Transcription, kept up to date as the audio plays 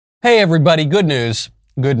Hey everybody, good news.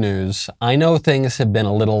 Good news. I know things have been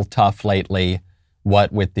a little tough lately,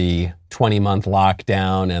 what with the 20-month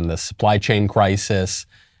lockdown and the supply chain crisis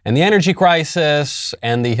and the energy crisis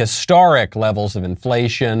and the historic levels of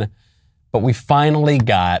inflation, but we finally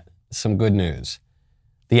got some good news.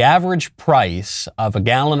 The average price of a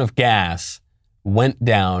gallon of gas went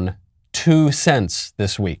down 2 cents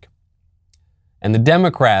this week. And the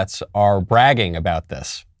Democrats are bragging about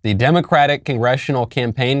this. The Democratic Congressional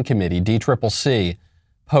Campaign Committee, DCCC,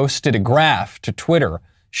 posted a graph to Twitter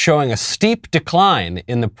showing a steep decline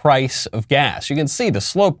in the price of gas. You can see the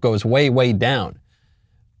slope goes way, way down.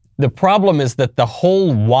 The problem is that the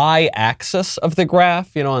whole y-axis of the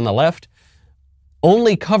graph, on the left,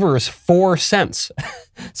 only covers 4 cents.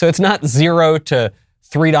 So it's not 0 to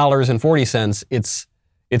 $3.40. It's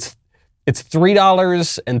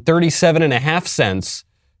 $3.37.5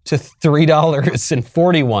 to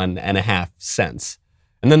 $3.41.5.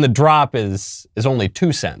 And then the drop is only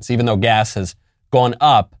 2 cents, even though gas has gone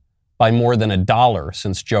up by more than $1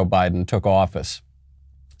 since Joe Biden took office.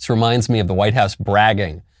 This reminds me of the White House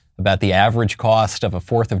bragging about the average cost of a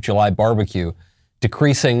 4th of July barbecue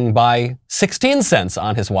decreasing by 16 cents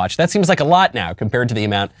on his watch. That seems like a lot now compared to the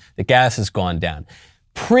amount that gas has gone down.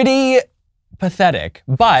 Pretty pathetic,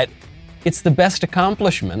 but it's the best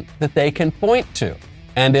accomplishment that they can point to.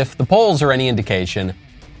 And if the polls are any indication,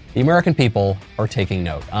 the American people are taking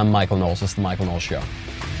note. I'm Michael Knowles. This is The Michael Knowles Show.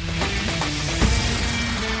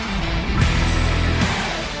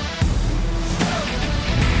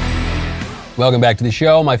 Welcome back to the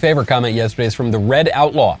show. My favorite comment yesterday is from the Red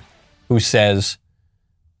Outlaw, who says,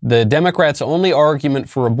 the Democrats' only argument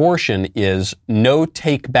for abortion is no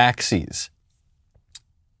take-backsies.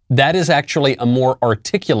 That is actually a more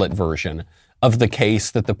articulate version of the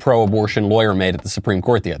case that the pro-abortion lawyer made at the Supreme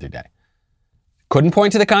Court the other day. Couldn't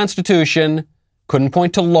point to the Constitution, couldn't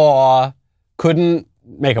point to law, couldn't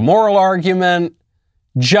make a moral argument,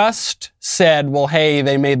 just said, well, hey,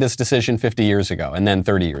 they made this decision 50 years ago and then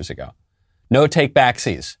 30 years ago. No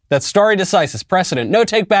take-backsies. That's stare decisis precedent. No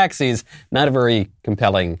take-backsies. Not a very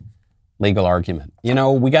compelling legal argument.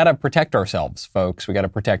 We got to protect ourselves, folks. We got to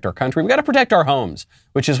protect our country. We got to protect our homes,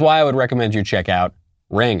 which is why I would recommend you check out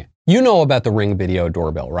Ring. You know about the Ring video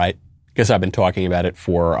doorbell, right? Because I've been talking about it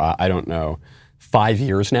for, 5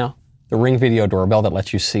 years now. The Ring video doorbell that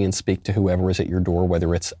lets you see and speak to whoever is at your door,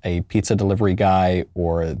 whether it's a pizza delivery guy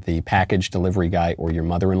or the package delivery guy or your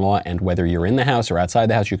mother-in-law, and whether you're in the house or outside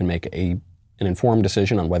the house, you can make an informed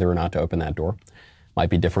decision on whether or not to open that door.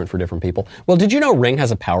 Might be different for different people. Well, did you know Ring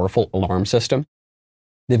has a powerful alarm system?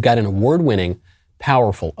 They've got an award-winning,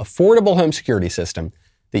 powerful, affordable home security system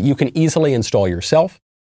that you can easily install yourself.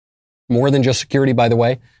 More than just security, by the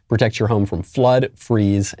way, protects your home from flood,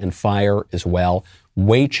 freeze, and fire as well.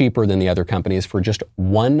 Way cheaper than the other companies. For just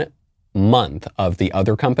 1 month of the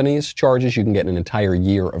other companies' charges, you can get an entire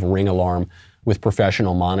year of Ring alarm with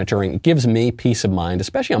professional monitoring. It gives me peace of mind,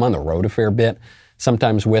 especially I'm on the road a fair bit,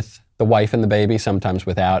 sometimes with the wife and the baby, sometimes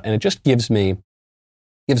without, and it just gives me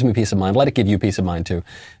peace of mind. Let it give you peace of mind too.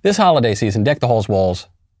 This holiday season, deck the halls, walls,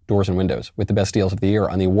 doors, and windows with the best deals of the year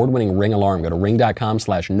on the award-winning Ring alarm. Go to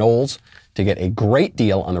ring.com/Knowles to get a great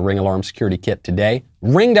deal on the Ring alarm security kit today.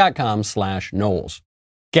 Ring.com/Knowles.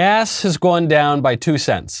 Gas has gone down by 2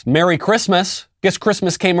 cents. Merry Christmas. Guess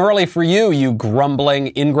Christmas came early for you, you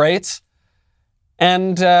grumbling ingrates.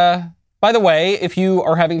 And by the way, if you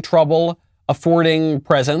are having trouble affording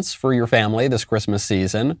presents for your family this Christmas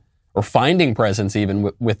season, or finding presents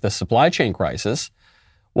even with the supply chain crisis,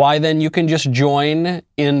 why then you can just join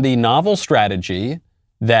in the novel strategy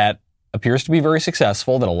that appears to be very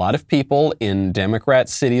successful, that a lot of people in Democrat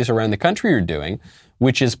cities around the country are doing,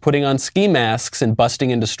 which is putting on ski masks and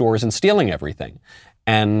busting into stores and stealing everything.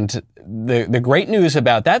 And the great news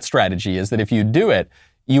about that strategy is that if you do it,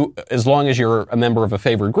 as long as you're a member of a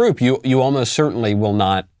favored group, you almost certainly will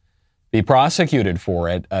not be prosecuted for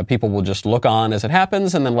it. People will just look on as it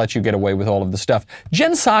happens and then let you get away with all of the stuff.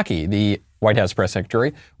 Jen Psaki, the White House press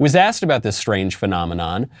secretary, was asked about this strange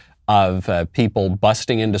phenomenon of people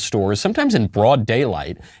busting into stores, sometimes in broad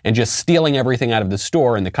daylight, and just stealing everything out of the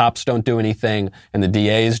store, and the cops don't do anything, and the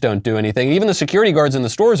DAs don't do anything. Even the security guards in the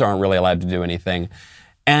stores aren't really allowed to do anything.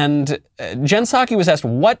 And Jen Psaki was asked,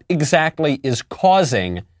 what exactly is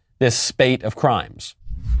causing this spate of crimes?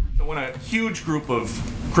 So when a huge group of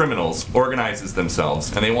criminals organizes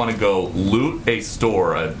themselves and they want to go loot a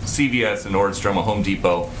store, a CVS, a Nordstrom, a Home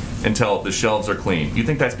Depot, until the shelves are clean, you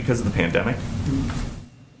think that's because of the pandemic?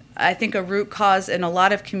 I think a root cause in a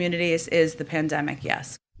lot of communities is the pandemic,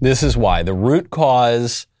 yes. This is why. The root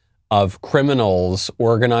cause of criminals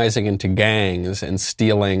organizing into gangs and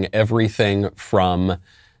stealing everything from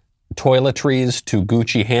toiletries to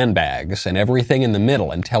Gucci handbags and everything in the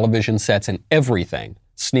middle and television sets and everything,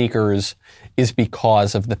 sneakers, is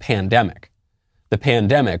because of the pandemic. The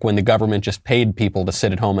pandemic, when the government just paid people to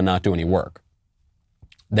sit at home and not do any work.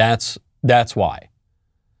 That's why.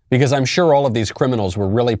 Because I'm sure all of these criminals were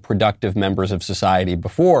really productive members of society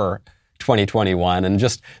before 2021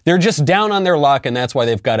 and they're just down on their luck, and that's why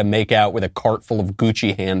they've got to make out with a cart full of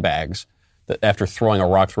Gucci handbags after throwing a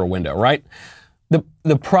rock through a window, right?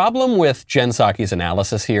 The problem with Jen Psaki's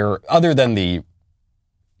analysis here, other than the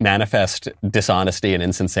manifest dishonesty and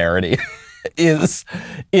insincerity, is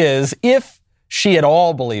if she at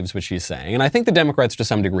all believes what she's saying, and I think the Democrats to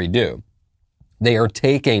some degree do, they are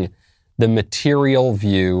taking the material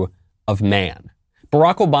view of man.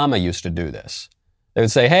 Barack Obama used to do this. They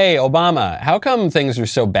would say, hey, Obama, how come things are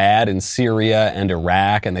so bad in Syria and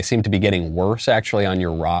Iraq, and they seem to be getting worse actually on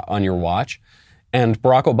your watch? And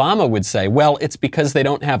Barack Obama would say, well, it's because they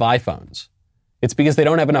don't have iPhones. It's because they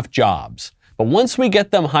don't have enough jobs. But once we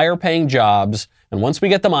get them higher paying jobs, and once we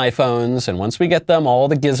get them iPhones, and once we get them all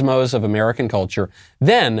the gizmos of American culture,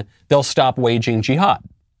 then they'll stop waging jihad.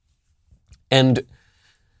 And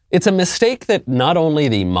it's a mistake that not only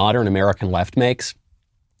the modern American left makes,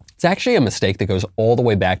 it's actually a mistake that goes all the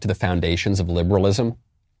way back to the foundations of liberalism,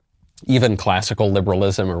 even classical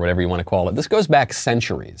liberalism or whatever you want to call it. This goes back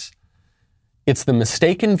centuries. It's the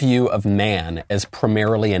mistaken view of man as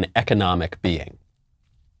primarily an economic being,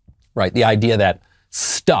 right? The idea that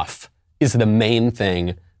stuff is the main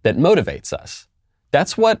thing that motivates us.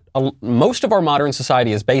 That's what most of our modern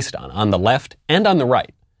society is based on the left and on the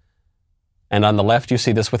right. And on the left, you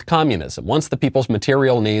see this with communism. Once the people's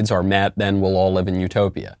material needs are met, then we'll all live in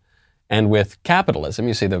utopia. And with capitalism,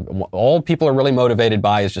 you see that all people are really motivated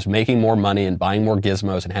by is just making more money and buying more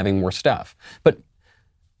gizmos and having more stuff. But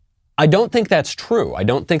I don't think that's true. I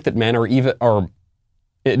don't think that men are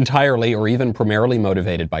entirely or even primarily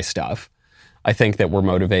motivated by stuff. I think that we're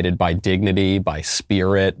motivated by dignity, by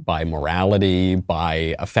spirit, by morality,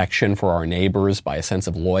 by affection for our neighbors, by a sense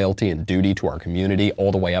of loyalty and duty to our community,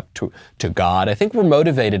 all the way up to God. I think we're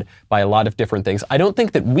motivated by a lot of different things. I don't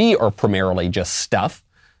think that we are primarily just stuff.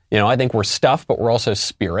 I think we're stuff, but we're also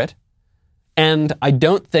spirit. And I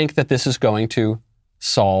don't think that this is going to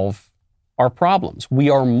solve our problems. We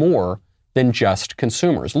are more than just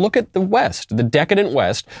consumers. Look at the West, the decadent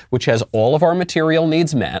West, which has all of our material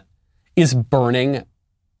needs met, is burning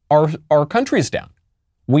our countries down.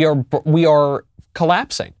 We are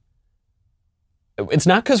collapsing. It's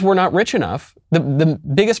not because we're not rich enough. The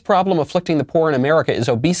biggest problem afflicting the poor in America is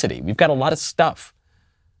obesity. We've got a lot of stuff.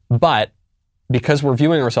 But because we're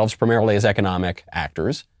viewing ourselves primarily as economic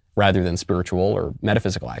actors rather than spiritual or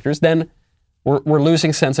metaphysical actors, then we're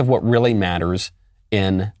losing sense of what really matters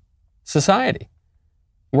in society.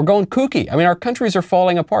 We're going kooky. I mean, our countries are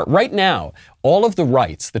falling apart. Right now, all of the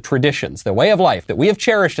rights, the traditions, the way of life that we have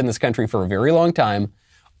cherished in this country for a very long time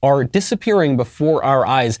are disappearing before our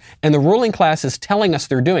eyes, and the ruling class is telling us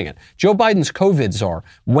they're doing it. Joe Biden's COVID czar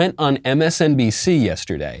went on MSNBC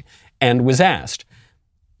yesterday and was asked,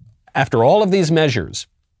 after all of these measures,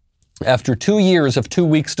 after 2 years of 2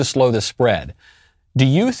 weeks to slow the spread, do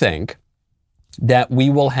you think that we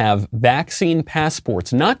will have vaccine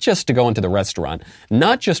passports, not just to go into the restaurant,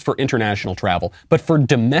 not just for international travel, but for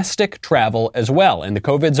domestic travel as well? And the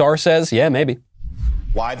COVID czar says, yeah, maybe.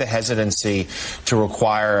 Why the hesitancy to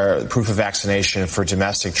require proof of vaccination for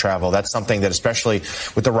domestic travel? That's something that, especially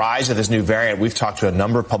with the rise of this new variant, we've talked to a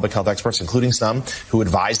number of public health experts, including some who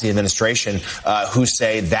advise the administration, who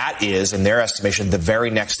say that is, in their estimation, the very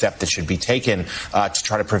next step that should be taken to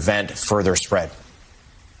try to prevent further spread.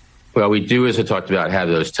 Well, we do, as I talked about, have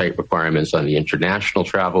those tight requirements on the international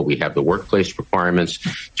travel. We have the workplace requirements.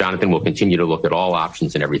 Jonathan will continue to look at all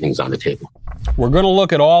options, and everything's on the table. We're going to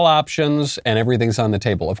look at all options and everything's on the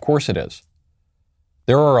table. Of course it is.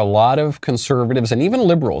 There are a lot of conservatives and even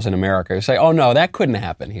liberals in America who say, oh, no, that couldn't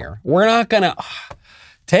happen here. We're not going to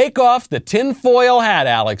take off the tinfoil hat,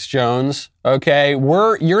 Alex Jones. Okay,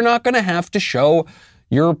 you're not going to have to show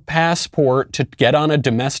your passport to get on a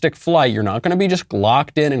domestic flight. You're not going to be just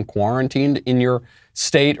locked in and quarantined in your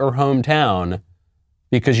state or hometown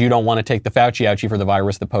because you don't want to take the Fauci-ouchie for the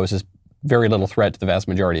virus that poses very little threat to the vast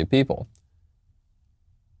majority of people.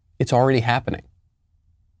 It's already happening.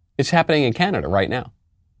 It's happening in Canada right now.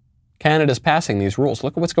 Canada's passing these rules.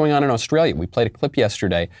 Look at what's going on in Australia. We played a clip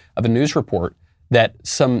yesterday of a news report that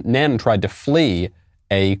some men tried to flee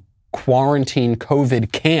a quarantine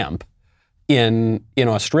COVID camp in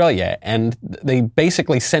Australia, and they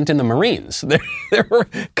basically sent in the Marines. There were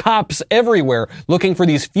cops everywhere looking for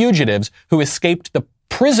these fugitives who escaped the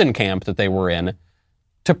prison camp that they were in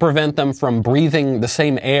to prevent them from breathing the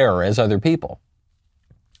same air as other people.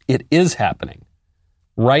 It is happening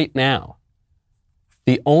right now.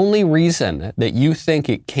 The only reason that you think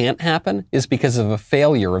it can't happen is because of a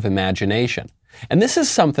failure of imagination. And this is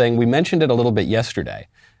something, we mentioned it a little bit yesterday,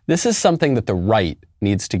 this is something that the right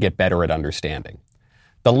needs to get better at understanding.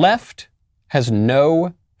 The left has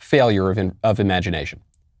no failure of imagination.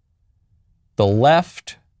 The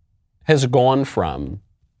left has gone from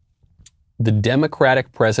the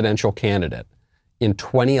Democratic presidential candidate in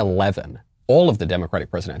 2011, all of the Democratic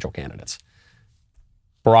presidential candidates,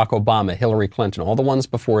 Barack Obama, Hillary Clinton, all the ones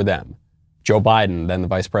before them, Joe Biden, then the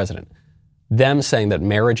vice president, them saying that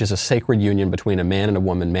marriage is a sacred union between a man and a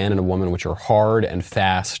woman, which are hard and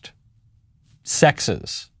fast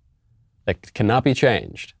sexes that cannot be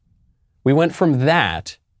changed. We went from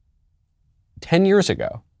that 10 years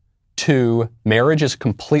ago to marriage is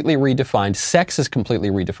completely redefined, sex is completely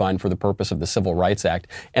redefined for the purpose of the Civil Rights Act,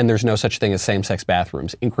 and there's no such thing as same-sex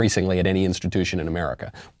bathrooms, increasingly at any institution in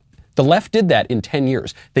America. The left did that in 10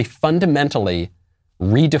 years. They fundamentally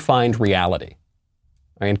redefined reality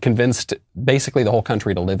and convinced basically the whole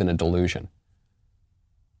country to live in a delusion.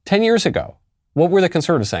 10 years ago, what were the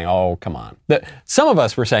conservatives saying? Oh, come on. Some of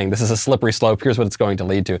us were saying this is a slippery slope, here's what it's going to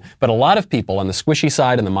lead to. But a lot of people on the squishy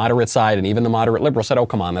side and the moderate side and even the moderate liberal said, oh,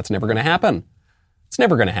 come on, that's never going to happen. It's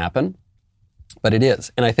never going to happen. But it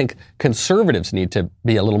is. And I think conservatives need to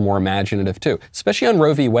be a little more imaginative too, especially on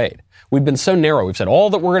Roe v. Wade. We've been so narrow. We've said all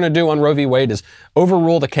that we're going to do on Roe v. Wade is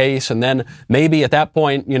overrule the case, and then maybe at that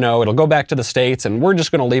point, it'll go back to the states, and we're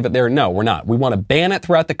just going to leave it there. No, we're not. We want to ban it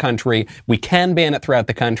throughout the country. We can ban it throughout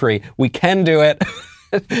the country. We can do it.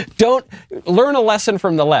 Don't learn a lesson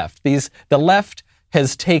from the left. The left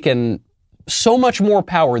has taken so much more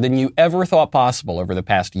power than you ever thought possible over the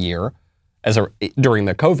past year, during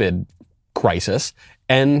the COVID crisis,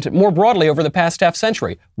 and more broadly over the past half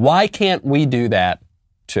century. Why can't we do that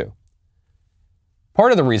too?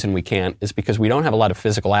 Part of the reason we can't is because we don't have a lot of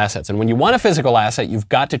physical assets. And when you want a physical asset, you've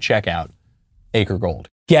got to check out Acre Gold.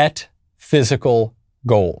 Get physical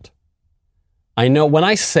gold. I know when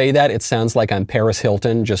I say that, it sounds like I'm Paris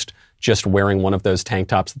Hilton, just wearing one of those tank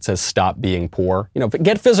tops that says stop being poor.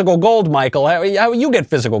 Get physical gold, Michael. How you get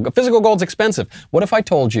physical? Physical gold's expensive. What if I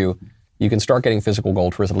told you you can start getting physical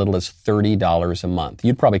gold for as little as $30 a month?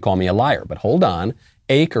 You'd probably call me a liar, but hold on.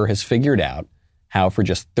 Acre has figured out how for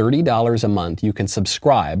just $30 a month you can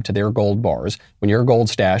subscribe to their gold bars. When your gold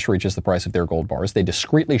stash reaches the price of their gold bars, they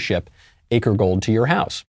discreetly ship Acre Gold to your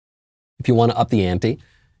house. If you want to up the ante,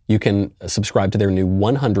 you can subscribe to their new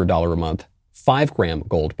 $100 a month 5-gram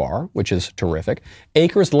gold bar, which is terrific.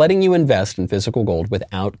 Acre's letting you invest in physical gold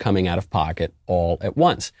without coming out of pocket all at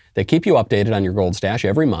once. They keep you updated on your gold stash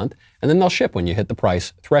every month, and then they'll ship when you hit the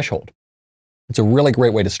price threshold. It's a really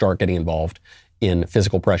great way to start getting involved in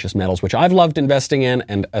physical precious metals, which I've loved investing in,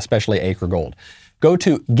 and especially Acre Gold. Go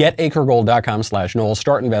to getacregold.com/Knowles.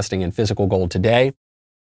 Start investing in physical gold today.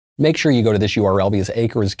 Make sure you go to this URL because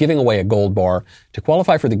Acre is giving away a gold bar. To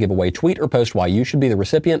qualify for the giveaway, tweet or post why you should be the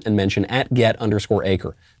recipient and mention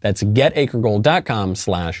 @get_Acre. That's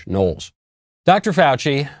getacregold.com/Knowles. Dr.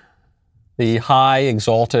 Fauci, the high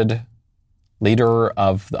exalted leader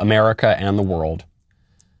of America and the world,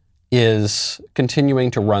 is continuing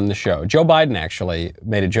to run the show. Joe Biden actually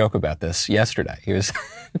made a joke about this yesterday. He was,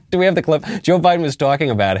 do we have the clip? Joe Biden was talking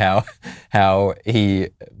about how he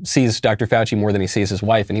sees Dr. Fauci more than he sees his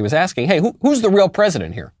wife, and he was asking, hey, who's the real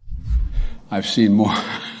president here? I've seen more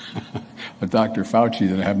of Dr. Fauci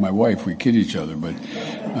than I have my wife. We kid each other, but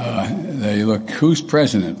they look, who's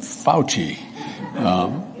president? Fauci.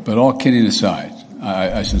 But all kidding aside,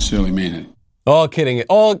 I sincerely mean it. All kidding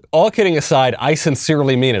aside, I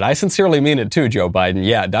sincerely mean it. I sincerely mean it too, Joe Biden.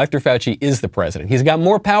 Yeah, Dr. Fauci is the president. He's got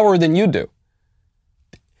more power than you do.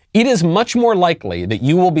 It is much more likely that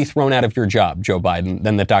you will be thrown out of your job, Joe Biden,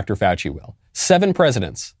 than that Dr. Fauci will. 7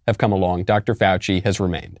 presidents have come along. Dr. Fauci has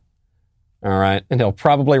remained. All right? And he'll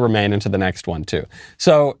probably remain into the next one too.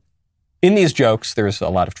 So in these jokes, there's a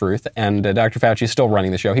lot of truth, and Dr. Fauci is still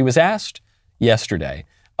running the show. He was asked yesterday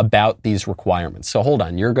about these requirements. So hold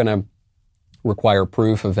on, you're going to require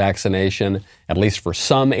proof of vaccination, at least for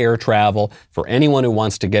some air travel, for anyone who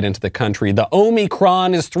wants to get into the country. The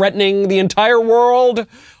Omicron is threatening the entire world.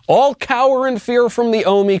 All cower in fear from the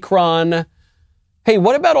Omicron. Hey,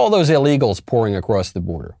 what about all those illegals pouring across the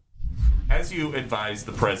border? As you advise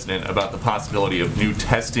the president about the possibility of new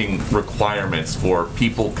testing requirements for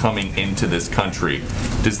people coming into this country,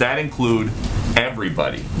 does that include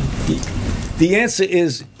everybody? The answer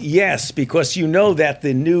is yes, because you know that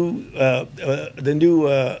the new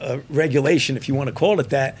regulation, if you want to call it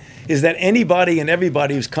that, is that anybody and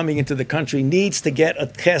everybody who's coming into the country needs to get a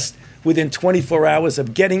test within 24 hours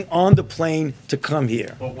of getting on the plane to come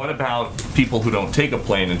here. Well, what about people who don't take a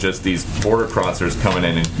plane and just these border crossers coming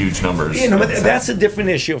in huge numbers? But that's a different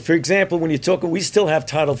issue. For example, when you talk, we still have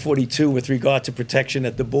Title 42 with regard to protection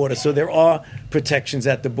at the border. So there are protections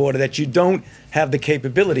at the border that you don't have the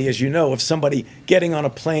capability, as you know, of somebody getting on a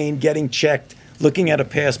plane, getting checked, looking at a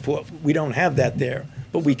passport. We don't have that there,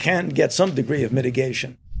 but we can get some degree of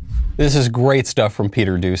mitigation. This is great stuff from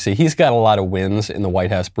Peter Doocy. He's got a lot of wins in the White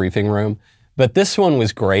House briefing room, but this one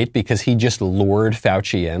was great because he just lured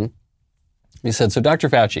Fauci in. He said, so Dr.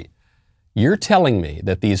 Fauci, you're telling me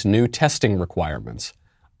that these new testing requirements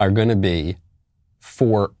are going to be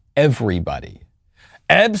for everybody.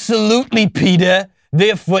 Absolutely, Peter.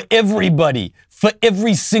 They're for everybody, for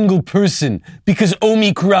every single person, because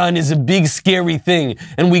Omicron is a big, scary thing,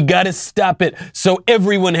 and we got to stop it, so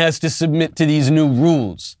everyone has to submit to these new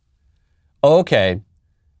rules. Okay,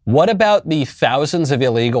 what about the thousands of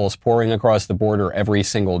illegals pouring across the border every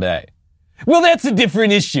single day? Well, that's a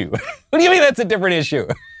different issue. What do you mean that's a different issue?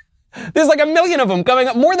 There's like 1 million of them coming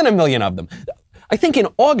up, more than 1 million of them. I think in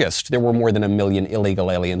August there were more than 1 million illegal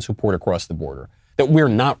aliens who poured across the border that we're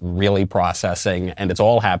not really processing, and it's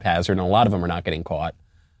all haphazard, and a lot of them are not getting caught.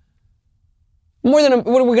 What are we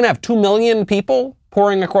going to have, 2 million people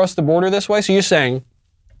pouring across the border this way? So you're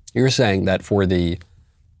saying that for the,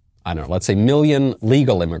 I don't know, let's say 1 million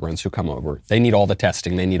legal immigrants who come over, they need all the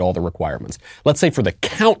testing, they need all the requirements. Let's say for the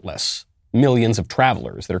countless millions of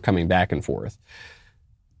travelers that are coming back and forth,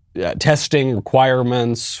 testing,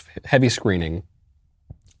 requirements, heavy screening.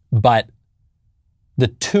 But the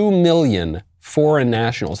 2 million foreign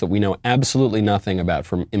nationals that we know absolutely nothing about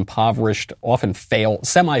from impoverished, often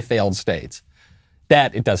semi-failed states,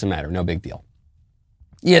 that it doesn't matter, no big deal.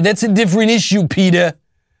 Yeah, that's a different issue, Peter.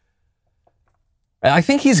 I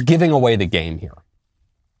think he's giving away the game here.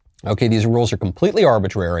 Okay, these rules are completely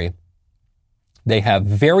arbitrary. They have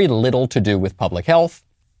very little to do with public health.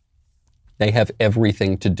 They have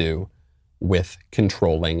everything to do with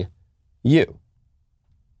controlling you.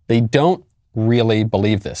 They don't really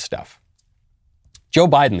believe this stuff. Joe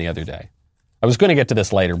Biden the other day, I was going to get to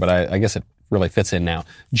this later, but I guess it really fits in now.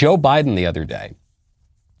 Joe Biden the other day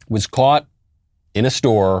was caught in a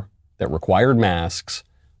store that required masks,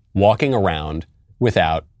 walking around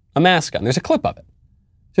without a mask on. There's a clip of it.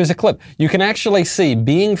 There's a clip. You can actually see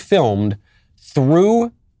being filmed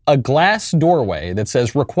through a glass doorway that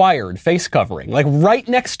says required face covering. Like right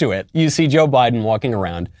next to it, you see Joe Biden walking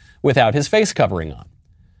around without his face covering on.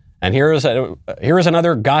 And here is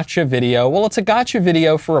another gotcha video. Well, it's a gotcha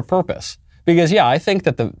video for a purpose. Because, yeah, I think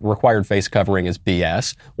that the required face covering is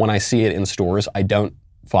BS. When I see it in stores, I don't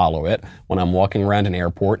follow it. When I'm walking around an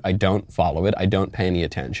airport, I don't follow it. I don't pay any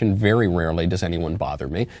attention. Very rarely does anyone bother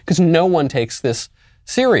me because no one takes this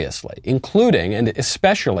seriously, including and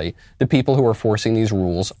especially the people who are forcing these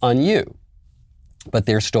rules on you. But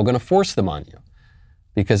they're still going to force them on you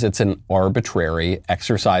because it's an arbitrary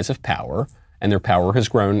exercise of power, and their power has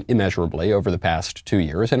grown immeasurably over the past 2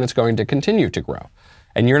 years, and it's going to continue to grow.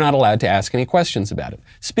 And you're not allowed to ask any questions about it.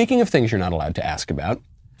 Speaking of things you're not allowed to ask about,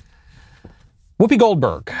 Whoopi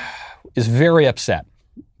Goldberg is very upset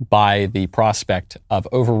by the prospect of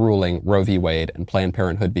overruling Roe v. Wade and Planned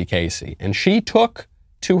Parenthood v. Casey. And she took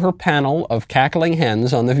to her panel of cackling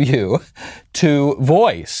hens on The View to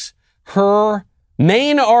voice her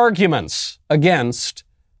main arguments against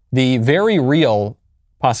the very real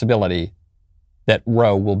possibility that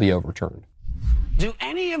Roe will be overturned. Do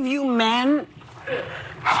any of you men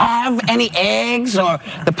have any eggs or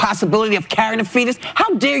the possibility of carrying a fetus?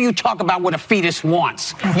 How dare you talk about what a fetus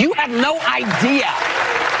wants? You have no idea.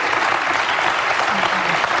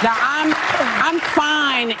 Now, I'm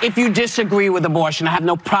fine if you disagree with abortion. I have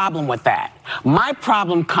no problem with that. My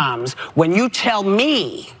problem comes when you tell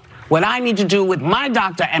me what I need to do with my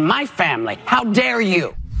doctor and my family. How dare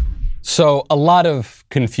you? So a lot of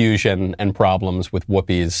confusion and problems with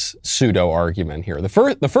Whoopi's pseudo-argument here. The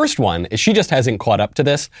first one is she just hasn't caught up to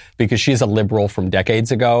this because she's a liberal from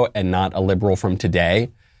decades ago and not a liberal from today,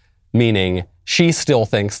 meaning she still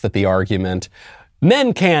thinks that the argument,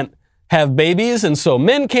 men can't have babies and so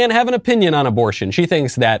men can't have an opinion on abortion. She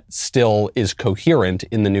thinks that still is coherent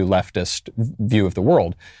in the new leftist view of the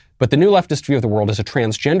world. But the new leftist view of the world is a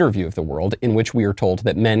transgender view of the world in which we are told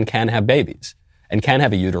that men can have babies and can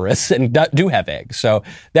have a uterus and do have eggs. So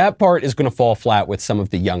that part is going to fall flat with some of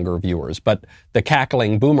the younger viewers. But the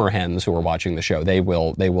cackling boomer hens who are watching the show, they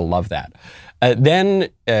will love that. Then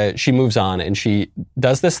she moves on and she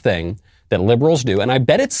does this thing that liberals do, and I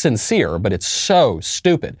bet it's sincere, but it's so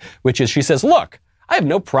stupid, which is she says, look, I have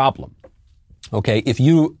no problem, okay, if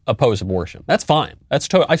you oppose abortion. That's fine.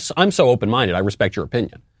 I'm so open-minded. I respect your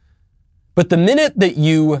opinion. But the minute that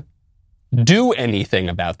you do anything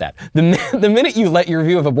about that, the minute you let your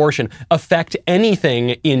view of abortion affect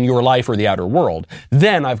anything in your life or the outer world,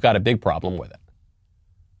 then I've got a big problem with it.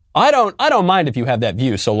 I don't mind if you have that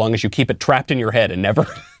view so long as you keep it trapped in your head and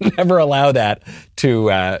never allow that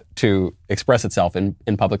to express itself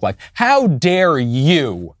in public life. How dare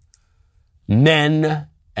you, men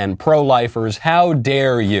and pro-lifers, how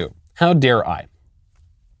dare you? How dare I?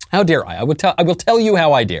 How dare I? I will tell you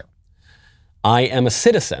how I dare. I am a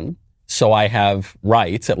citizen, so I have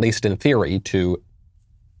rights, at least in theory, to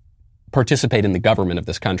participate in the government of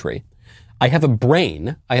this country. I have a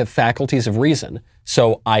brain, I have faculties of reason,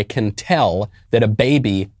 so I can tell that a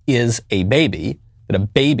baby is a baby, that a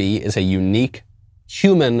baby is a unique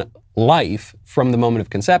human life from the moment of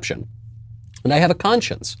conception. And I have a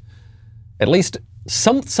conscience, at least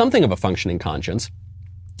something of a functioning conscience,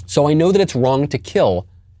 so I know that it's wrong to kill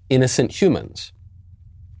innocent humans.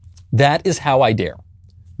 That is how I dare.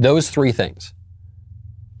 Those three things.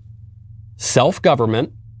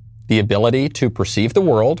 Self-government, the ability to perceive the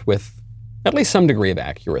world with at least some degree of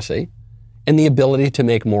accuracy, and the ability to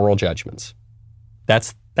make moral judgments.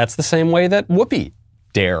 That's the same way that Whoopi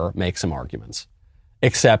dare make some arguments.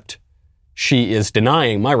 Except she is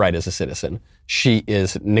denying my right as a citizen. She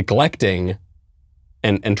is neglecting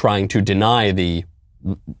and trying to deny the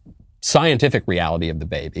scientific reality of the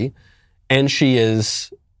baby. And she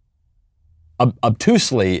is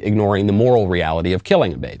obtusely ignoring the moral reality of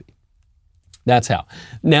killing a baby. That's how.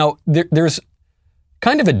 Now, there's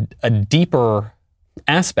kind of a deeper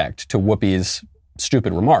aspect to Whoopi's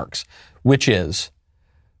stupid remarks, which is,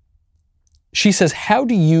 she says, how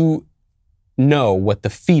do you know what the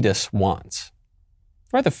fetus wants?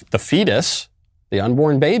 Right? The fetus, the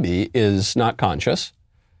unborn baby, is not conscious.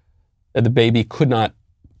 The baby could not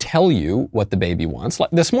tell you what the baby wants. Like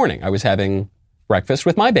this morning, I was having breakfast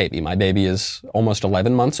with my baby. My baby is almost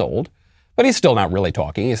 11 months old, but he's still not really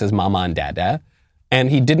talking. He says, Mama and Dada. And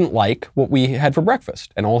he didn't like what we had for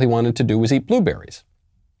breakfast, and all he wanted to do was eat blueberries.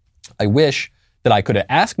 I wish that I could have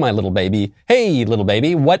asked my little baby, hey, little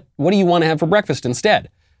baby, what do you want to have for breakfast instead?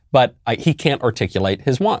 But he can't articulate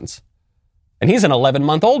his wants. And he's an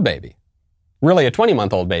 11-month-old baby. Really a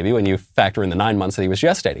 20-month-old baby when you factor in the 9 months that he was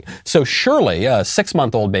gestating. So surely a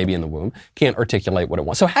 6-month-old baby in the womb can't articulate what it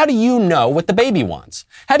wants. So how do you know what the baby wants?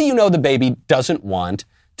 How do you know the baby doesn't want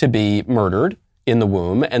to be murdered in the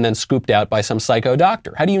womb and then scooped out by some psycho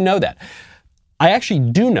doctor? How do you know that? I actually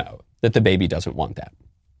do know that the baby doesn't want that.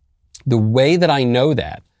 The way that I know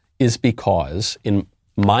that is because in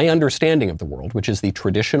my understanding of the world, which is the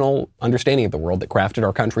traditional understanding of the world that crafted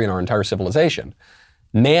our country and our entire civilization,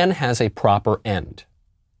 man has a proper end.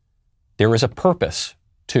 There is a purpose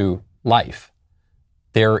to life.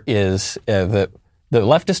 There is the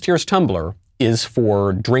leftist tears tumbler is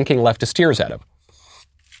for drinking leftist tears out of.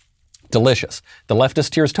 Delicious. The leftist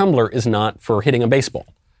tears tumbler is not for hitting a baseball.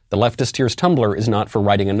 The leftist tears tumbler is not for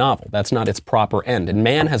writing a novel. That's not its proper end. And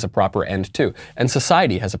man has a proper end too. And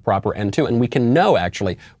society has a proper end too. And we can know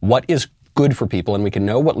actually what is good for people, and we can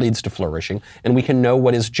know what leads to flourishing, and we can know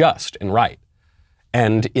what is just and right.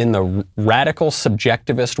 And in the radical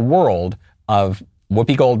subjectivist world of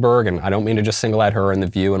Whoopi Goldberg, and I don't mean to just single out her and The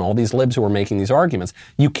View and all these libs who are making these arguments,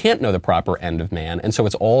 you can't know the proper end of man, and so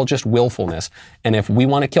it's all just willfulness. And if we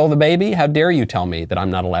want to kill the baby, how dare you tell me that I'm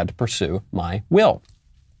not allowed to pursue my will?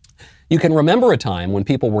 You can remember a time when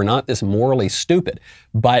people were not this morally stupid,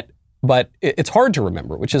 but it's hard to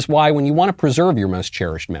remember, which is why when you want to preserve your most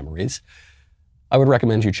cherished memories, I would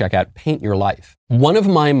recommend you check out Paint Your Life. One of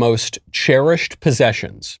my most cherished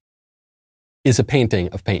possessions is a painting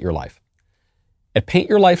of Paint Your Life. At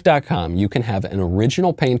paintyourlife.com, you can have an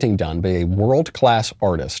original painting done by a world-class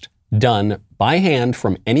artist, done by hand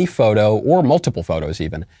from any photo, or multiple photos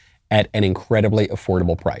even, at an incredibly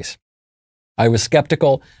affordable price. I was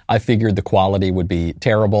skeptical. I figured the quality would be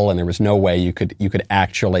terrible and there was no way you could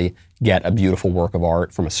actually get a beautiful work of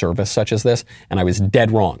art from a service such as this, and I was dead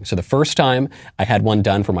wrong. So the first time I had one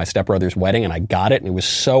done for my stepbrother's wedding and I got it, and it was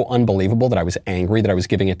so unbelievable that I was angry that I was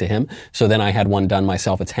giving it to him. So then I had one done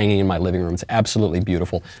myself. It's hanging in my living room. It's absolutely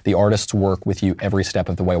beautiful. The artists work with you every step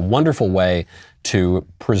of the way. A wonderful way to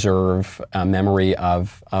preserve a memory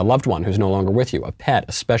of a loved one who's no longer with you, a pet,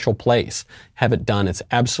 a special place. Have it done. It's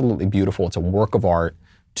absolutely beautiful. It's a work of art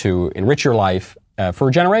to enrich your life for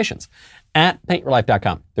generations. at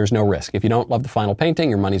paintyourlife.com. There's no risk. If you don't love the final painting,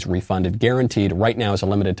 your money's refunded, guaranteed. Right now is a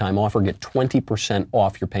limited time offer. Get 20%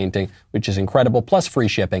 off your painting, which is incredible, plus free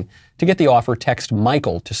shipping. To get the offer, text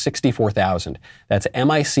Michael to 64,000. That's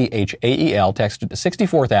Michael, text it to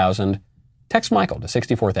 64,000. Text Michael to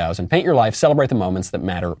 64,000. Paint your life, celebrate the moments that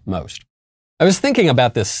matter most. I was thinking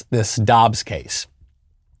about this Dobbs case,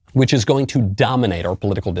 which is going to dominate our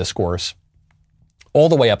political discourse all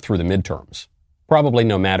the way up through the midterms. Probably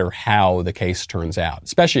no matter how the case turns out,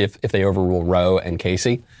 especially if they overrule Roe and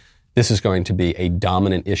Casey. This is going to be a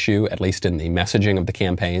dominant issue, at least in the messaging of the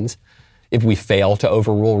campaigns. If we fail to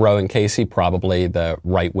overrule Roe and Casey, probably the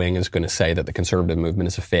right wing is going to say that the conservative movement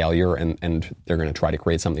is a failure and they're going to try to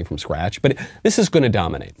create something from scratch. But this is going to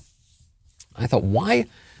dominate. I thought, why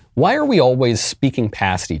are we always speaking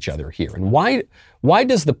past each other here? And why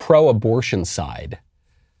does the pro-abortion side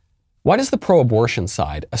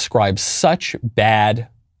ascribe such bad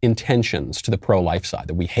intentions to the pro-life side,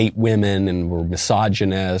 that we hate women and we're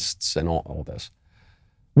misogynists and all this?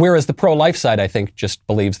 Whereas the pro-life side, I think, just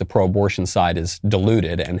believes the pro-abortion side is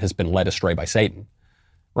deluded and has been led astray by Satan,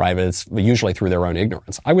 right? But it's usually through their own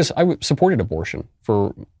ignorance. I supported abortion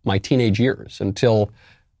for my teenage years until,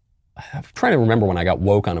 I'm trying to remember when I got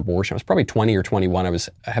woke on abortion. I was probably 20 or 21. I was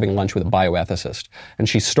having lunch with a bioethicist, and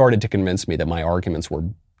she started to convince me that my arguments were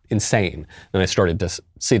insane. And I started to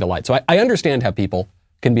see the light. So I understand how people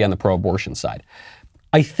can be on the pro-abortion side.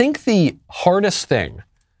 I think the hardest thing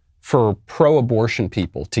for pro-abortion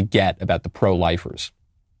people to get about the pro-lifers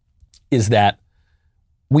is that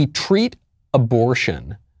we treat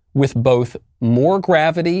abortion with both more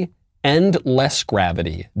gravity and less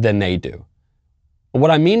gravity than they do.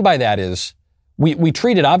 What I mean by that is we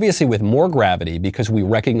treat it obviously with more gravity because we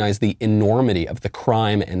recognize the enormity of the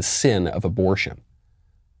crime and sin of abortion.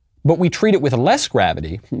 But we treat it with less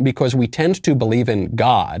gravity because we tend to believe in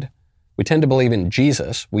God, we tend to believe in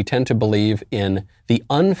Jesus, we tend to believe in the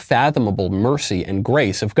unfathomable mercy and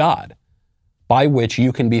grace of God, by which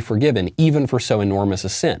you can be forgiven even for so enormous a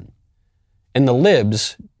sin. And the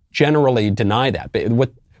libs generally deny that. But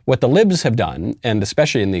what the libs have done, and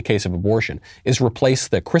especially in the case of abortion, is replace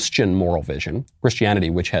the Christian moral vision,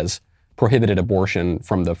 Christianity, which has prohibited abortion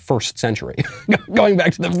from the first century, going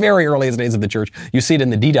back to the very earliest days of the church. You see it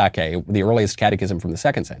in the Didache, the earliest catechism from the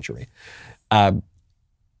 2nd century.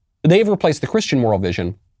 They've replaced the Christian moral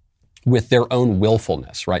vision with their own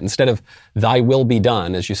willfulness, right? Instead of thy will be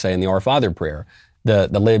done, as you say in the Our Father prayer, the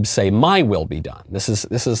libs say my will be done. This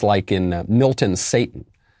is like in Milton's Satan.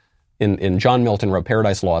 In John Milton wrote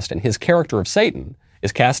Paradise Lost, and his character of Satan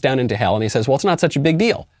is cast down into hell, and he says, well, it's not such a big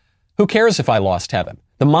deal. Who cares if I lost heaven?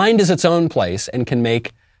 The mind is its own place and can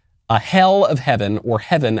make a hell of heaven or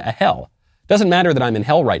heaven a hell. Doesn't matter that I'm in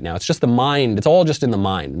hell right now. It's just the mind. It's all just in the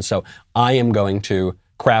mind. And so I am going to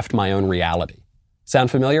craft my own reality.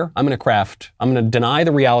 Sound familiar? I'm going to deny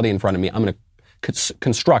the reality in front of me. I'm going to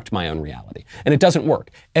construct my own reality. And it doesn't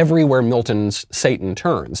work. Everywhere Milton's Satan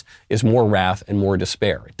turns is more wrath and more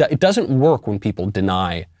despair. It doesn't work when people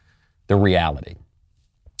deny the reality.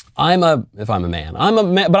 If I'm a man,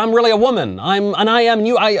 but I'm really a woman. I am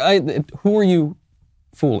you. Who are you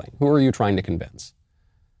fooling? Who are you trying to convince?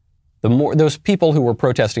 Those people who were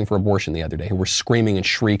protesting for abortion the other day, who were screaming and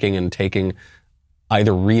shrieking and taking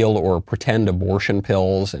either real or pretend abortion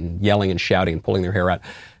pills and yelling and shouting and pulling their hair out,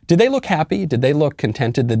 did they look happy? Did they look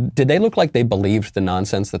contented? Did they look like they believed the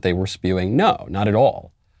nonsense that they were spewing? No, not at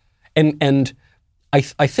all. And I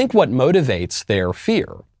think what motivates their fear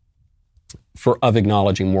of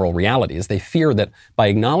acknowledging moral reality is they fear that by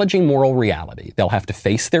acknowledging moral reality, they'll have to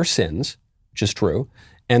face their sins, which is true,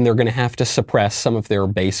 and they're going to have to suppress some of their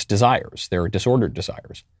base desires, their disordered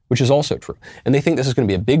desires, which is also true. And they think this is going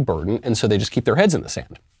to be a big burden, and so they just keep their heads in the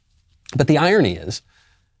sand. But the irony is,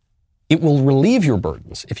 it will relieve your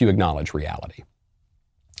burdens if you acknowledge reality.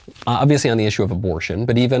 Obviously on the issue of abortion,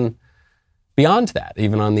 but even beyond that,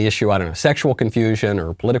 even on the issue, sexual confusion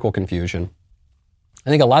or political confusion, I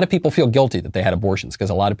think a lot of people feel guilty that they had abortions because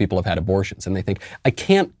a lot of people have had abortions, and they think, I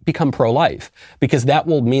can't become pro-life because that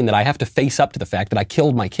will mean that I have to face up to the fact that I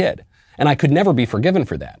killed my kid, and I could never be forgiven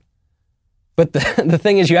for that. But the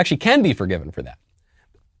thing is, you actually can be forgiven for that.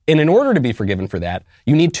 And in order to be forgiven for that,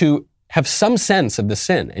 you need to have some sense of the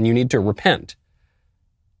sin, and you need to repent.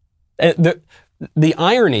 The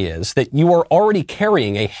irony is that you are already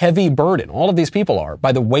carrying a heavy burden, all of these people are,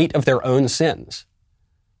 by the weight of their own sins.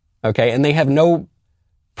 Okay? And they have no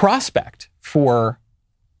prospect for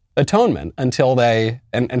atonement until they,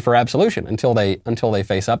 and for absolution until they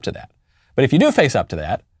face up to that. But if you do face up to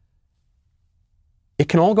that, it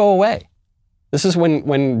can all go away. This is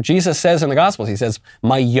when Jesus says in the Gospels, he says,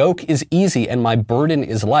 my yoke is easy and my burden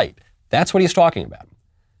is light. That's what he's talking about.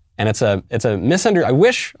 And it's a I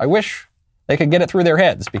wish they could get it through their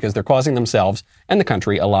heads, because they're causing themselves and the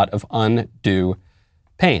country a lot of undue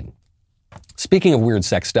pain. Speaking of weird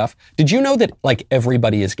sex stuff, did you know that like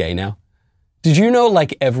everybody is gay now? Did you know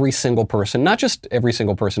like every single person, not just every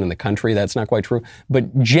single person in the country, that's not quite true,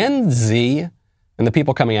 but Gen Z and the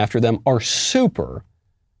people coming after them are super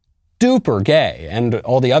duper gay, and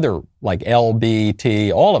all the other like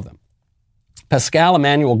LBT, all of them. Pascal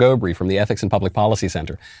Emmanuel Gobry from the Ethics and Public Policy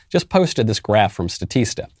Center just posted this graph from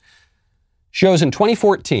Statista. Shows in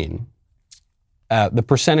 2014 the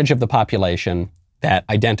percentage of the population that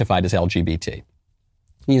identified as LGBT.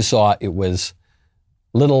 You saw it was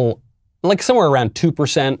like somewhere around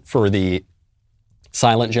 2% for the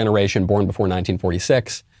silent generation born before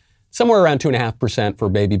 1946, somewhere around 2.5% for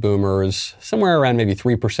baby boomers, somewhere around maybe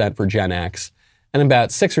 3% for Gen X, and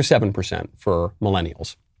about 6 or 7% for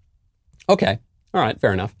millennials. Okay, all right,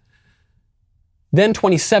 fair enough. Then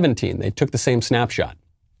 2017, they took the same snapshot.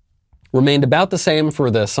 Remained about the same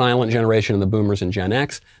for the silent generation and the boomers and Gen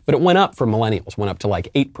X, but it went up for millennials, went up to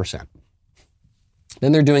like 8%.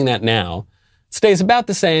 Then they're doing that now. It stays about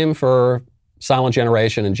the same for silent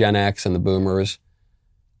generation and Gen X and the boomers.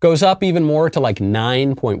 Goes up even more to like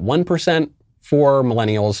 9.1% for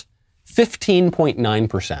millennials,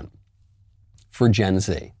 15.9% for Gen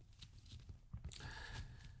Z.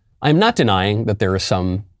 I'm not denying that there is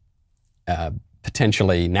some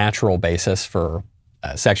potentially natural basis for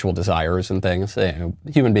sexual desires and things. You know,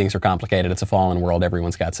 human beings are complicated. It's a fallen world.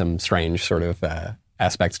 Everyone's got some strange sort of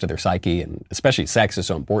aspects to their psyche, and especially sex is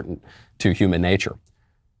so important to human nature.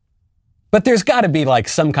 But there's got to be like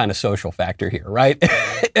some kind of social factor here, right?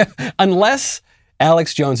 Unless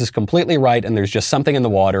Alex Jones is completely right and there's just something in the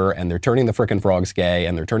water and they're turning the frickin' frogs gay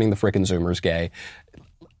and they're turning the frickin' Zoomers gay,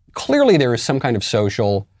 clearly there is some kind of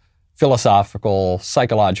social, philosophical,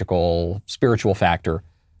 psychological, spiritual factor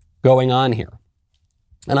going on here.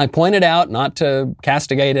 And I pointed out, not to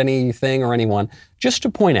castigate anything or anyone, just to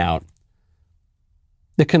point out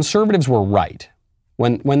the conservatives were right.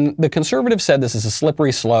 When the conservatives said this is a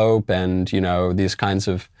slippery slope and, you know, these kinds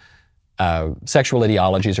of sexual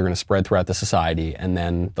ideologies are going to spread throughout the society, and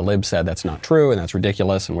then the libs said that's not true and that's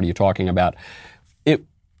ridiculous and what are you talking about? It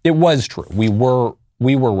was true. We were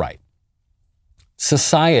right.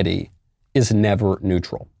 Society is never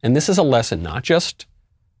neutral. And this is a lesson not just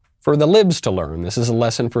for the libs to learn. This is a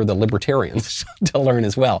lesson for the libertarians to learn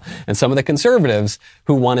as well. And some of the conservatives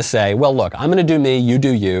who want to say, well, look, I'm going to do me, you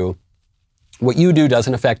do you. What you do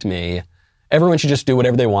doesn't affect me. Everyone should just do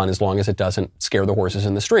whatever they want as long as it doesn't scare the horses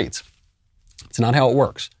in the streets. It's not how it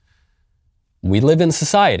works. We live in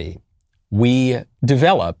society. We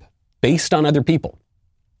develop based on other people.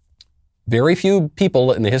 Very few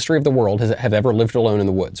people in the history of the world have ever lived alone in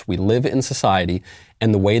the woods. We live in society,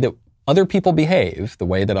 and the way that other people behave, the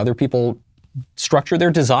way that other people structure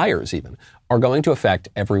their desires even, are going to affect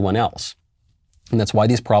everyone else. And that's why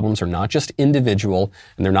these problems are not just individual,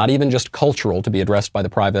 and they're not even just cultural to be addressed by the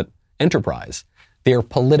private enterprise. They're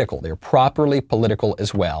political. They're properly political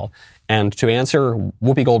as well. And to answer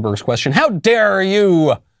Whoopi Goldberg's question, how dare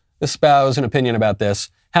you espouse an opinion about this?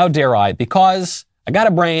 How dare I? Because I got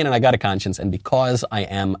a brain and I got a conscience, and because I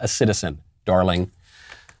am a citizen, darling.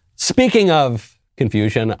 Speaking of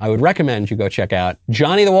confusion, I would recommend you go check out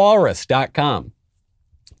JohnnyTheWalrus.com.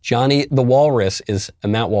 Johnny the Walrus is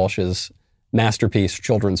Matt Walsh's masterpiece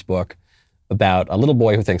children's book about a little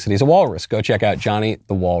boy who thinks that he's a walrus. Go check out Johnny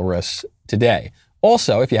the Walrus today.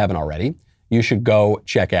 Also, if you haven't already, you should go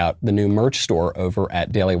check out the new merch store over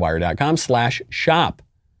at dailywire.com/shop.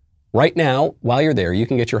 Right now, while you're there, you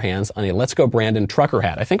can get your hands on a Let's Go Brandon trucker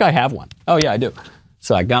hat. I think I have one. Oh yeah, I do.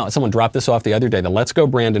 So someone dropped this off the other day, the Let's Go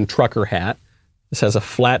Brandon trucker hat. This has a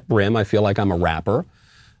flat brim. I feel like I'm a rapper.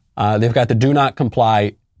 They've got the Do Not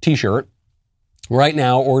Comply t-shirt. Right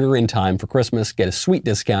now, order in time for Christmas. Get a sweet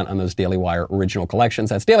discount on those Daily Wire original collections.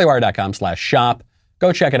 That's dailywire.com/shop.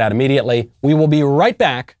 Go check it out immediately. We will be right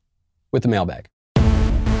back with the mailbag.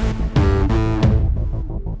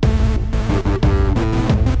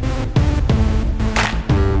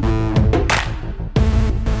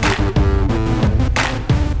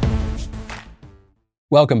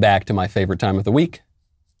 Welcome back to my favorite time of the week,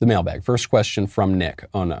 the mailbag. First question from Nick.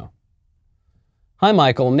 Oh no. Hi,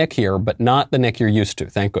 Michael. Nick here, but not the Nick you're used to.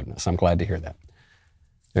 Thank goodness. I'm glad to hear that.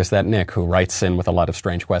 There's that Nick who writes in with a lot of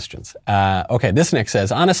strange questions. Okay, this Nick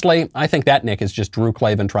says, honestly, I think that Nick is just Drew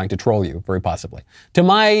Clavin trying to troll you, very possibly. To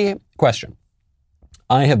my question,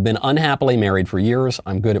 I have been unhappily married for years.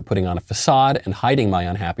 I'm good at putting on a facade and hiding my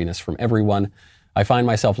unhappiness from everyone. I find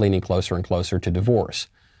myself leaning closer and closer to divorce.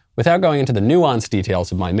 Without going into the nuanced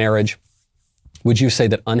details of my marriage, would you say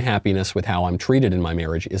that unhappiness with how I'm treated in my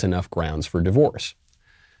marriage is enough grounds for divorce?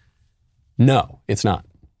 No, it's not.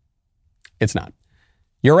 It's not.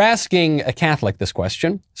 You're asking a Catholic this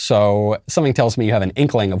question, so something tells me you have an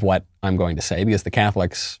inkling of what I'm going to say, because the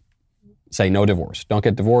Catholics say no divorce. Don't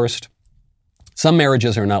get divorced. Some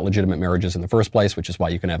marriages are not legitimate marriages in the first place, which is why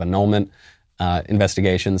you can have annulment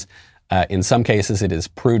investigations. In some cases, it is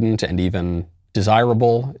prudent and even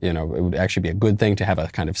desirable. You know, it would actually be a good thing to have a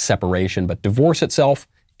kind of separation, but divorce itself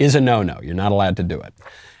is a no-no. You're not allowed to do it.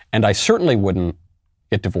 And I certainly wouldn't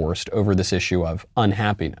get divorced over this issue of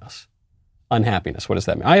unhappiness. Unhappiness, what does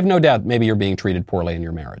that mean? I have no doubt maybe you're being treated poorly in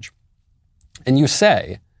your marriage. And you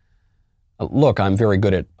say, look, I'm very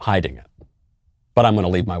good at hiding it, but I'm going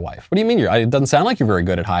to leave my wife. What do you mean? It doesn't sound like you're very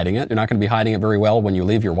good at hiding it. You're not going to be hiding it very well when you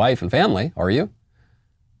leave your wife and family, are you?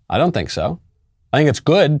 I don't think so. I think it's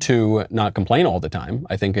good to not complain all the time.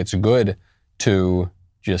 I think it's good to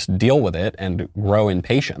just deal with it and grow in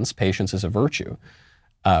patience. Patience is a virtue.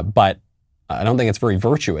 But I don't think it's very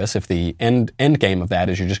virtuous if the end game of that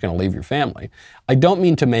is you're just going to leave your family. I don't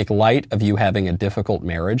mean to make light of you having a difficult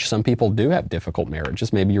marriage. Some people do have difficult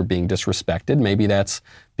marriages. Maybe you're being disrespected. Maybe that's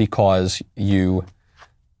because you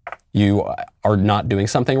are not doing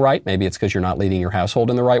something right. Maybe it's because you're not leading your household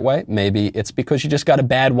in the right way. Maybe it's because you just got a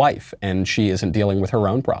bad wife and she isn't dealing with her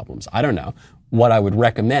own problems. I don't know. What I would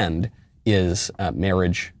recommend is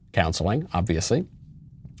marriage counseling, obviously.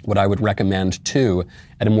 What I would recommend, too,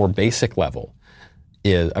 at a more basic level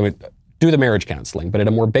is I would do the marriage counseling, but at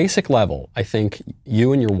a more basic level, I think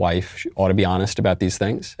you and your wife ought to be honest about these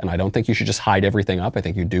things, and I don't think you should just hide everything up. I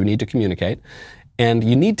think you do need to communicate, and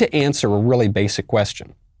you need to answer a really basic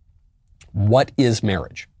question. What is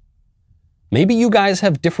marriage? Maybe you guys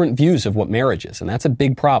have different views of what marriage is, and that's a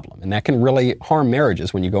big problem, and that can really harm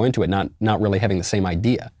marriages when you go into it not really having the same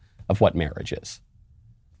idea of what marriage is.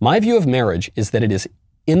 My view of marriage is that it is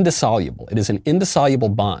indissoluble. It is an indissoluble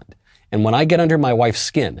bond. And when I get under my wife's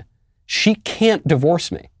skin, she can't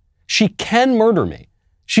divorce me. She can murder me.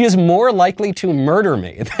 She is more likely to murder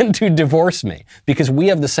me than to divorce me because we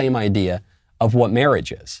have the same idea of what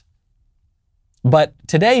marriage is. But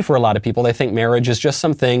today, for a lot of people, they think marriage is just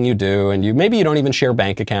something you do, and maybe you don't even share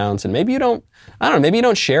bank accounts, and maybe you don't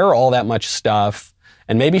share all that much stuff,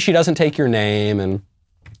 and maybe she doesn't take your name, and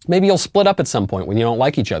maybe you'll split up at some point when you don't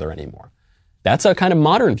like each other anymore. That's a kind of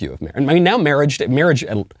modern view of marriage. I mean, now marriage at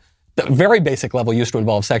the very basic level used to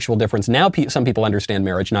involve sexual difference. Now some people understand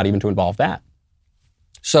marriage not even to involve that.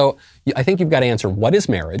 So I think you've got to answer, what is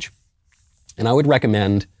marriage? And I would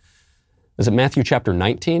recommend, is it Matthew chapter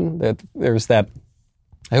 19? There's that,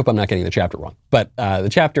 I hope I'm not getting the chapter wrong, but the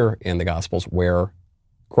chapter in the Gospels where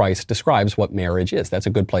Christ describes what marriage is. That's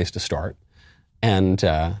a good place to start. And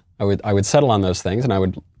I would settle on those things, and I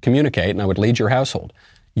would communicate, and I would lead your household.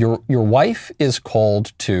 Your wife is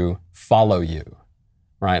called to follow you,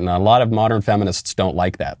 right? And a lot of modern feminists don't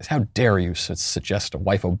like that. How dare you suggest a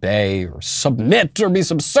wife obey or submit or be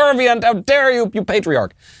subservient? How dare you, you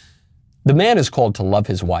patriarch? The man is called to love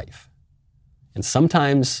his wife. And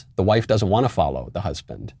sometimes the wife doesn't want to follow the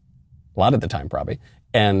husband. A lot of the time, probably.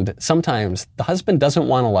 And sometimes the husband doesn't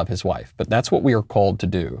want to love his wife. But that's what we are called to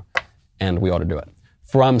do, and we ought to do it.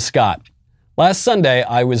 From Scott. Last Sunday,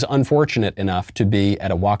 I was unfortunate enough to be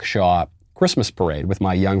at a Waukesha Christmas parade with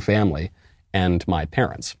my young family and my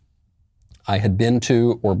parents. I had been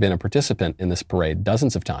to or been a participant in this parade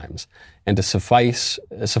dozens of times, and to suffice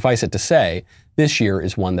it to say, this year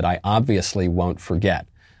is one that I obviously won't forget.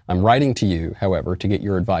 I'm writing to you, however, to get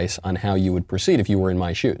your advice on how you would proceed if you were in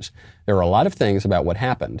my shoes. There are a lot of things about what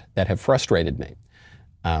happened that have frustrated me.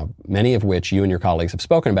 Many of which you and your colleagues have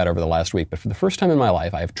spoken about over the last week, but for the first time in my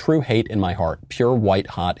life, I have true hate in my heart, pure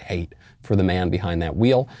white-hot hate for the man behind that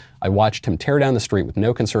wheel. I watched him tear down the street with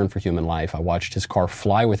no concern for human life. I watched his car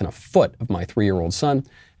fly within a foot of my 3-year-old son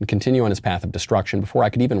and continue on his path of destruction before I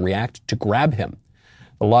could even react to grab him.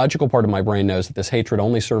 The logical part of my brain knows that this hatred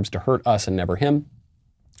only serves to hurt us and never him.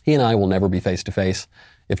 He and I will never be face to face.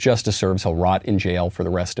 If justice serves, he'll rot in jail for the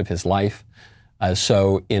rest of his life.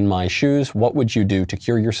 So in my shoes, what would you do to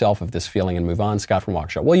cure yourself of this feeling and move on? Scott from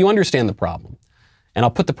Waukesha. Well, you understand the problem. And I'll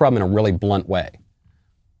put the problem in a really blunt way.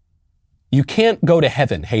 You can't go to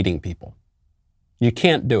heaven hating people. You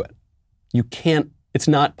can't do it. You can't. It's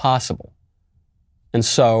not possible. And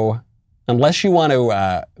so unless you want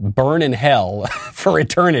to burn in hell for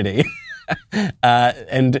eternity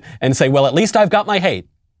and say, well, at least I've got my hate.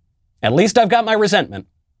 At least I've got my resentment.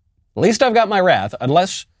 At least I've got my wrath.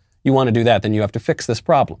 Unless you want to do that, then you have to fix this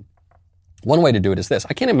problem. One way to do it is this.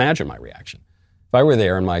 I can't imagine my reaction. If I were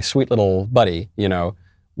there and my sweet little buddy,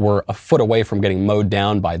 were a foot away from getting mowed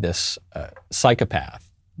down by this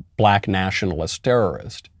psychopath, black nationalist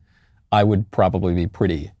terrorist, I would probably be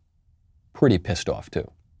pretty pissed off too.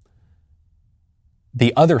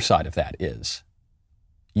 The other side of that is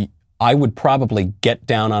I would probably get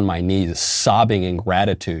down on my knees sobbing in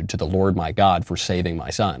gratitude to the Lord my God for saving my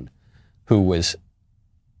son, who was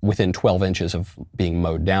within 12 inches of being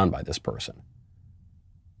mowed down by this person.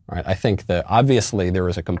 All right, I think that obviously there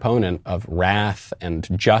is a component of wrath and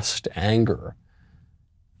just anger,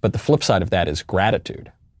 but the flip side of that is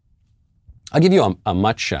gratitude. I'll give you a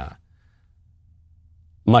much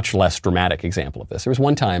less dramatic example of this. There was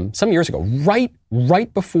one time, some years ago,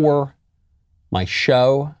 right before my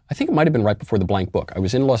show, I think it might have been right before the Blank Book. I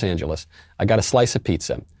was in Los Angeles. I got a slice of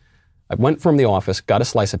pizza. I went from the office, got a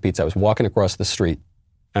slice of pizza. I was walking across the street,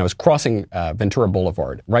 and I was crossing Ventura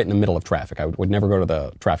Boulevard, right in the middle of traffic. I would never go to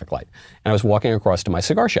the traffic light. And I was walking across to my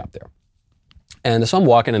cigar shop there. And so I'm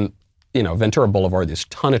walking, and Ventura Boulevard, there's a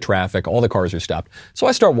ton of traffic, all the cars are stopped. So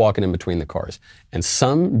I start walking in between the cars, and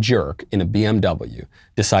some jerk in a BMW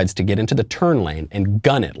decides to get into the turn lane and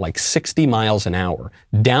gun it like 60 miles an hour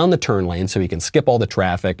down the turn lane so he can skip all the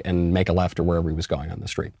traffic and make a left or wherever he was going on the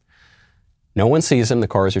street. No one sees him, the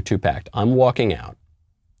cars are too packed. I'm walking out.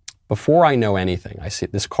 Before I know anything, I see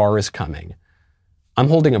this car is coming. I'm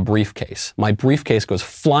holding a briefcase. My briefcase goes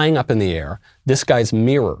flying up in the air. This guy's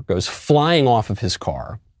mirror goes flying off of his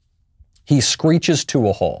car. He screeches to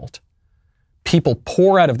a halt. People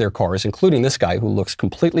pour out of their cars, including this guy who looks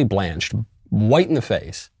completely blanched, white in the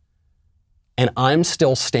face. And I'm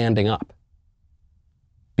still standing up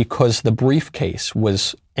because the briefcase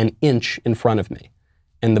was an inch in front of me,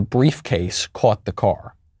 and the briefcase caught the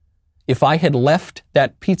car. If I had left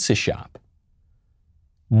that pizza shop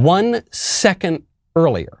 1 second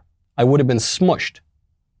earlier, I would have been smushed.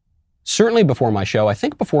 Certainly before my show, I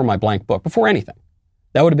think before my Blank Book, before anything.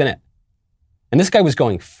 That would have been it. And this guy was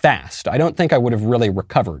going fast. I don't think I would have really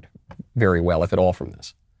recovered very well, if at all, from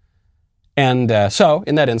this. And so,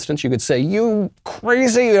 in that instance, you could say, you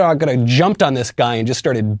crazy, I could have jumped on this guy and just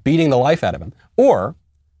started beating the life out of him. Or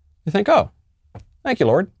you think, oh, thank you,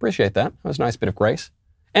 Lord. Appreciate that. That was a nice bit of grace.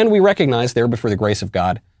 And we recognize there before the grace of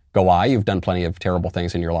God go I. You've done plenty of terrible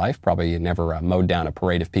things in your life. Probably never mowed down a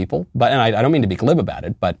parade of people. But and I don't mean to be glib about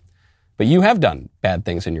it, but you have done bad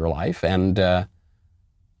things in your life. And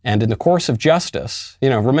in the course of justice,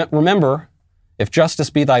 remember, if justice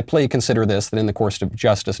be thy plea, consider this, that in the course of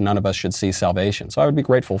justice, none of us should see salvation. So I would be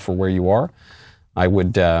grateful for where you are. I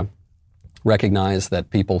would recognize that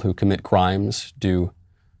people who commit crimes do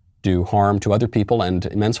harm to other people and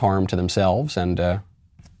immense harm to themselves. And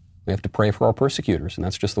we have to pray for our persecutors. And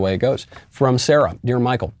that's just the way it goes. From Sarah, dear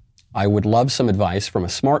Michael, I would love some advice from a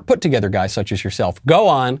smart, put-together guy such as yourself. Go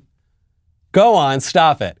on,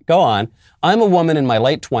 stop it. Go on. I'm a woman in my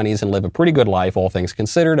late 20s and live a pretty good life, all things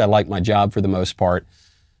considered. I like my job for the most part,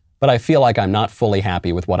 but I feel like I'm not fully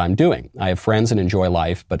happy with what I'm doing. I have friends and enjoy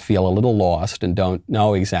life, but feel a little lost and don't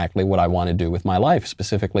know exactly what I want to do with my life,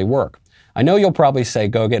 specifically work. I know you'll probably say,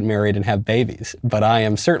 go get married and have babies, but I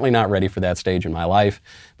am certainly not ready for that stage in my life,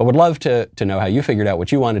 but would love to know how you figured out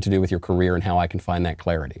what you wanted to do with your career and how I can find that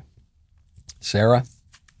clarity. Sarah?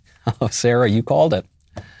 Oh, Sarah, you called it.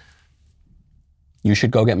 You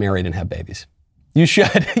should go get married and have babies. You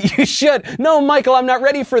should. You should. No, Michael, I'm not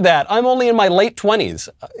ready for that. I'm only in my late 20s.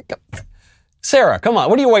 Sarah, come on.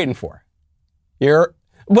 What are you waiting for?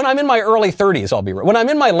 When I'm in my early 30s, I'll be ready. When I'm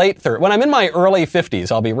in my when I'm in my early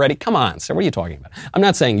 50s, I'll be ready. Come on, Sarah, what are you talking about? I'm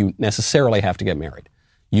not saying you necessarily have to get married.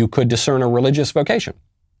 You could discern a religious vocation.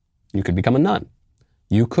 You could become a nun.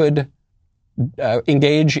 You could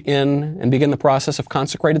engage in and begin the process of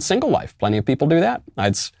consecrated single life. Plenty of people do that.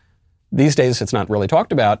 These days, it's not really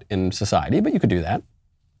talked about in society, but you could do that.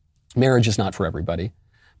 Marriage is not for everybody.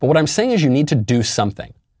 But what I'm saying is you need to do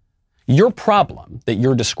something. Your problem that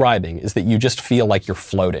you're describing is that you just feel like you're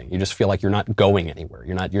floating. You just feel like you're not going anywhere.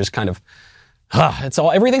 You're just kind of,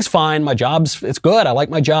 everything's fine. My job's, it's good. I like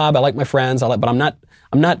my job. I like my friends. But I'm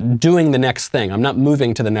not doing the next thing. I'm not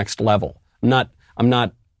moving to the next level. I'm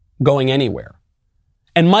not going anywhere.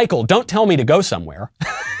 And Michael, don't tell me to go somewhere.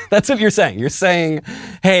 That's what you're saying. You're saying,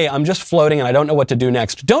 hey, I'm just floating and I don't know what to do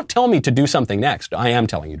next. Don't tell me to do something next. I am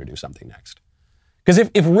telling you to do something next. Because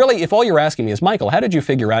if all you're asking me is, Michael, how did you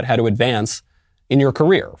figure out how to advance in your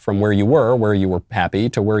career from where you were happy,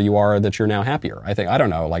 to where you are that you're now happier? I don't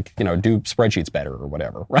know, do spreadsheets better or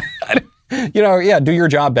whatever, right? Do your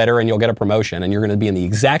job better and you'll get a promotion and you're going to be in the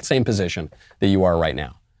exact same position that you are right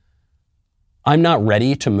now. I'm not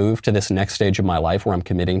ready to move to this next stage of my life where I'm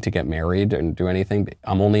committing to get married and do anything.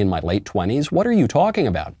 I'm only in my late 20s. What are you talking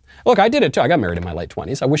about? Look, I did it too. I got married in my late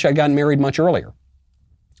 20s. I wish I'd gotten married much earlier.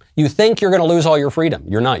 You think you're going to lose all your freedom.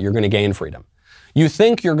 You're not. You're going to gain freedom. You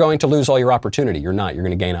think you're going to lose all your opportunity. You're not. You're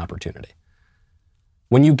going to gain opportunity.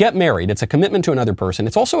 When you get married, it's a commitment to another person.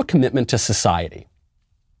 It's also a commitment to society.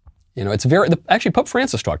 You know, actually, Pope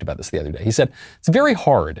Francis talked about this the other day. He said, it's very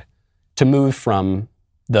hard to move from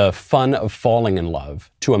the fun of falling in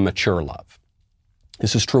love to a mature love.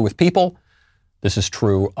 This is true with people. This is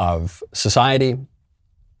true of society.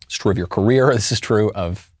 It's true of your career. This is true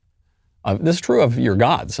of your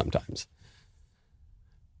God sometimes.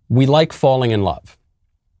 We like falling in love.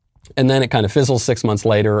 And then it kind of fizzles 6 months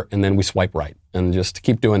later, and then we swipe right and just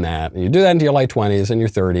keep doing that. And you do that into your late 20s and your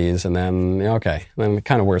 30s, and then, then it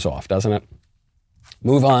kind of wears off, doesn't it?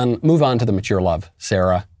 Move on to the mature love,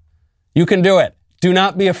 Sarah. You can do it. Do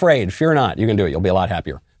not be afraid. Fear not. You can do it. You'll be a lot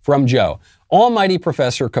happier. From Joe. Almighty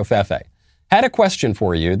Professor Kofefe. Had a question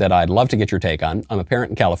for you that I'd love to get your take on. I'm a parent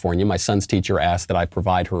in California. My son's teacher asked that I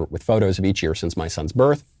provide her with photos of each year since my son's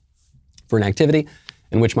birth for an activity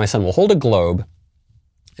in which my son will hold a globe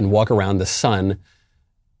and walk around the sun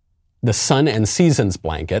and seasons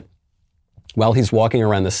blanket. While he's walking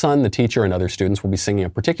around the sun, the teacher and other students will be singing a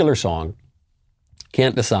particular song.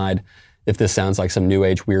 Can't decide if this sounds like some new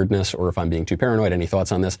age weirdness or if I'm being too paranoid. Any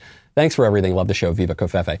thoughts on this? Thanks for everything. Love the show. Viva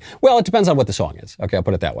Kofefe. Well, it depends on what the song is. Okay, I'll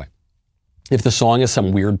put it that way. If the song is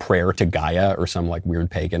some weird prayer to Gaia or some like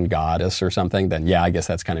weird pagan goddess or something, then yeah, I guess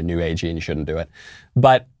that's kind of new agey and you shouldn't do it.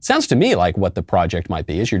 But it sounds to me like what the project might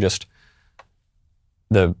be is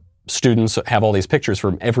the students have all these pictures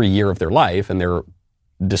from every year of their life and they're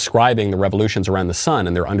describing the revolutions around the sun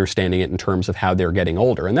and they're understanding it in terms of how they're getting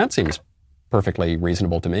older. And that seems perfectly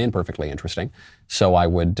reasonable to me and perfectly interesting. So I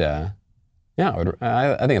would, I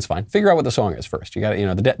think it's fine. Figure out what the song is first. You got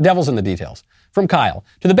to, the devil's in the details. From Kyle,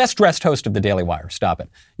 to the best dressed host of the Daily Wire. Stop it.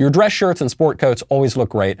 Your dress shirts and sport coats always look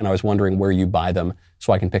great, and I was wondering where you buy them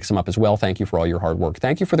so I can pick some up as well. Thank you for all your hard work.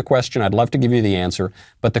 Thank you for the question. I'd love to give you the answer,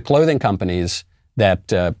 but the clothing companies that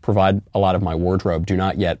provide a lot of my wardrobe do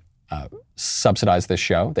not yet subsidize this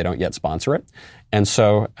show. They don't yet sponsor it. And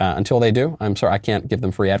so until they do, I'm sorry, I can't give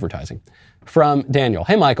them free advertising. From Daniel,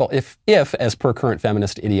 hey Michael, if as per current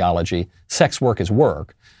feminist ideology, sex work is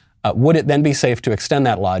work, would it then be safe to extend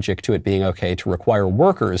that logic to it being okay to require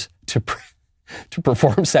workers to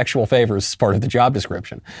perform sexual favors as part of the job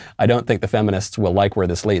description? I don't think the feminists will like where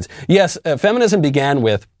this leads. Yes, feminism began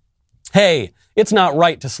with, hey, it's not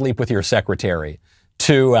right to sleep with your secretary,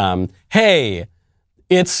 to, hey,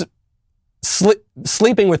 it's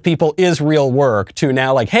sleeping with people is real work, to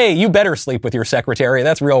now like, hey, you better sleep with your secretary.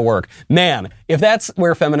 That's real work. Man, if that's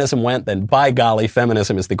where feminism went, then by golly,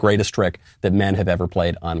 feminism is the greatest trick that men have ever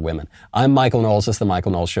played on women. I'm Michael Knowles. This is The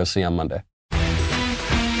Michael Knowles Show. See you on Monday.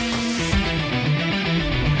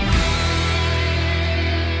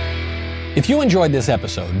 If you enjoyed this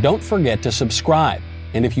episode, don't forget to subscribe.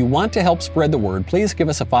 And if you want to help spread the word, please give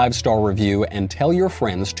us a 5-star review and tell your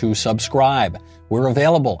friends to subscribe. We're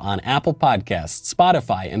available on Apple Podcasts,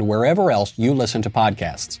 Spotify, and wherever else you listen to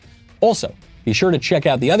podcasts. Also, be sure to check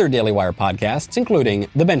out the other Daily Wire podcasts, including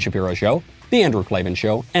The Ben Shapiro Show, The Andrew Klavan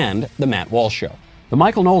Show, and The Matt Walsh Show. The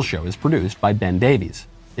Michael Knowles Show is produced by Ben Davies.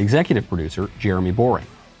 Executive producer, Jeremy Boring.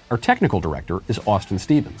 Our technical director is Austin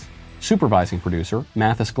Stevens. Supervising producer,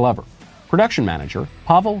 Mathis Glover. Production manager,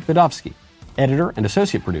 Pavel Vidovsky. Editor and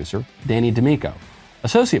associate producer, Danny D'Amico.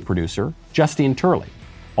 Associate producer, Justine Turley.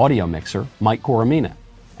 Audio mixer, Mike Coromina.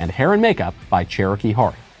 And hair and makeup by Cherokee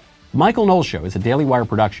Hari. The Michael Knowles Show is a Daily Wire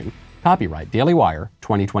production. Copyright Daily Wire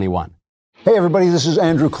 2021. Hey everybody, this is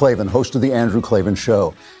Andrew Klavan, host of The Andrew Klavan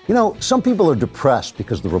Show. You know, some people are depressed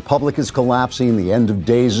because the Republic is collapsing, the end of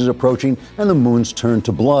days is approaching, and the moon's turned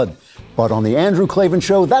to blood. But on The Andrew Klavan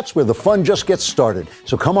Show, that's where the fun just gets started.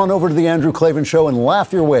 So come on over to The Andrew Klavan Show and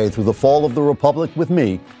laugh your way through the fall of the Republic with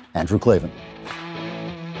me, Andrew Klavan.